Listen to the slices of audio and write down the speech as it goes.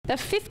The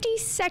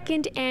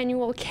 52nd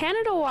annual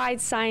Canada-wide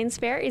Science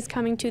Fair is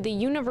coming to the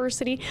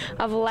University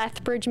of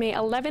Lethbridge, May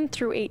 11th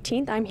through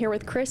 18th. I'm here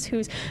with Chris,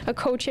 who's a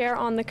co-chair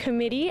on the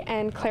committee,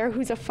 and Claire,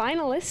 who's a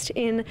finalist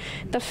in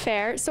the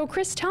fair. So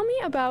Chris, tell me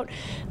about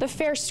the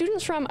fair.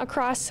 Students from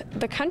across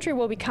the country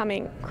will be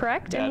coming,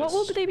 correct? And what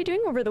will they be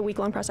doing over the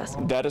week-long process?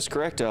 That is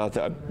correct. They're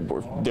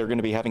going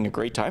to be having a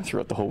great time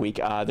throughout the whole week.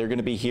 They're going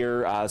to be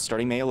here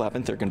starting May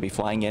 11th. They're going to be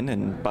flying in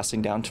and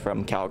busing down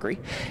from Calgary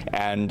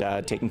and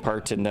taking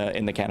part in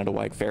the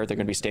Canada-wide fair. They're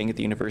going to be staying at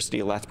the University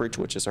of Lethbridge,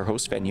 which is our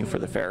host venue for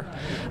the fair.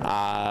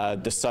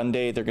 The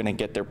Sunday, they're going to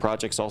get their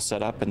projects all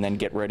set up and then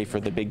get ready for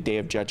the big day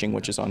of judging,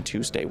 which is on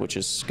Tuesday, which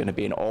is going to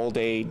be an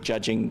all-day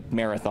judging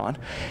marathon.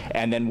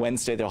 And then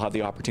Wednesday, they'll have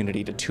the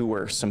opportunity to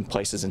tour some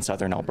places in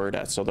southern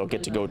Alberta. So they'll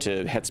get to go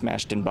to Het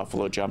Smashed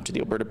Buffalo Jump, to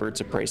the Alberta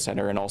Birds of Prey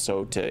Centre, and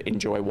also to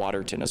enjoy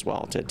Waterton as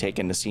well, to take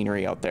in the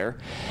scenery out there.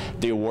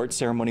 The award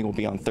ceremony will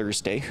be on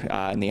Thursday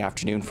in the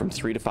afternoon from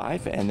 3 to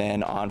 5, and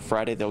then on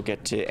Friday they'll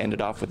get to end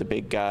it off with a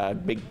big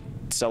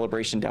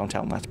celebration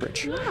downtown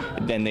Lethbridge. Yeah.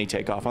 Then they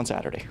take off on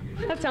Saturday.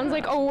 That sounds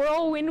like a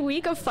whirlwind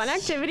week of fun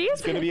activities.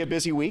 It's going to be a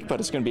busy week, but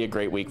it's going to be a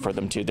great week for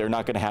them too. They're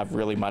not going to have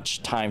really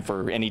much time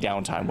for any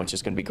downtime, which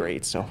is going to be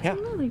great. So yeah.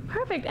 Really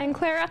perfect. And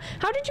Clara,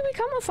 how did you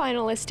become a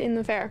finalist in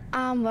the fair?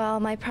 Well,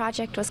 my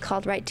project was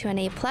called Write to an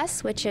A+,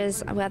 which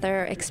is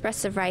whether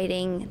expressive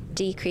writing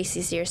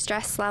decreases your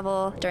stress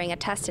level during a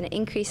test and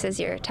increases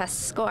your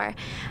test score.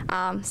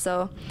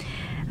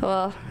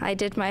 Well, I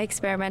did my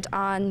experiment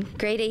on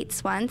grade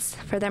 8s once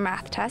for their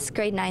math test,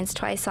 grade 9s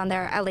twice on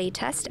their LA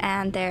test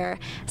and their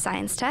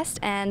science test,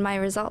 and my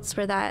results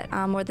were that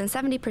more than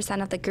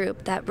 70% of the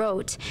group that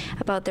wrote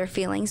about their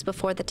feelings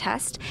before the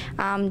test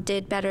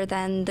did better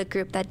than the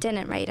group that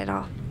didn't write at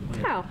all.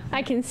 Wow,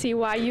 I can see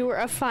why you were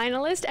a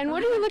finalist. And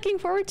what are you looking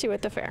forward to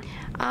at the fair?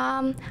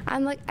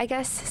 I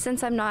guess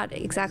since I'm not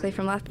exactly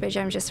from Lethbridge,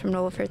 I'm just from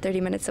Nobleford,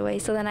 30 minutes away,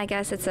 so then I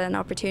guess it's an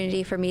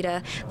opportunity for me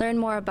to learn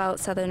more about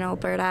southern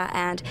Alberta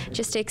and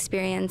just to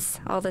experience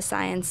all the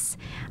science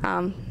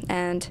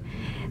and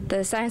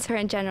the science fair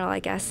in general, I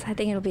guess. I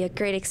think it'll be a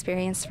great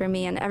experience for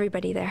me and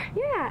everybody there.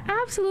 Yeah,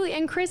 absolutely.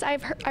 And Chris, I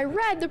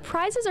read the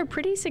prizes are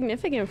pretty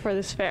significant for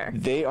this fair.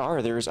 They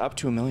are. There's up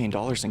to $1 million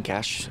in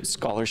cash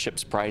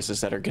scholarships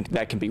prizes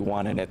that can be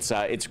won, and it's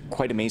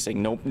quite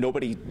amazing.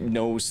 Nobody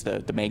knows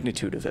the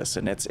magnitude of this,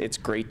 and it's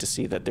great to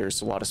see that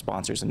there's a lot of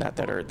sponsors in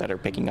that are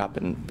picking up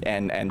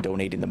and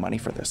donating the money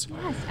for this.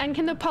 Yes. And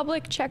can the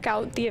public check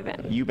out the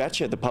event? You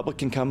betcha. The public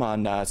can come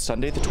on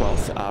Sunday the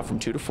 12th from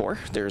 2 to 4.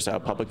 There's a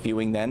public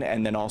viewing then,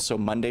 and then also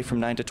Monday from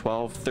 9 to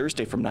 12,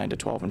 Thursday from 9 to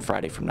 12, and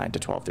Friday from 9 to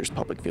 12. There's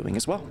public viewing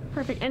as well.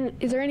 Perfect. And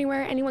is there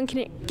anywhere anyone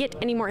can get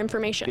any more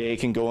information? They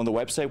can go on the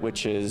website,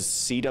 which is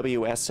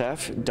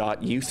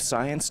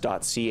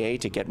cwsf.youthscience.ca,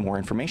 to get more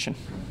information.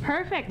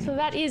 Perfect. So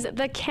that is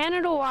the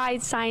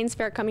Canada-wide Science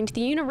Fair coming to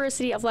the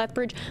University of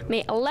Lethbridge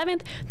May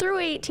 11th through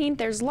 18th.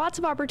 There's lots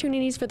of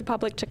opportunities for the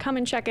public to come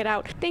and check it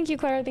out. Thank you,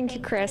 Clara. Thank you,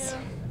 Chris.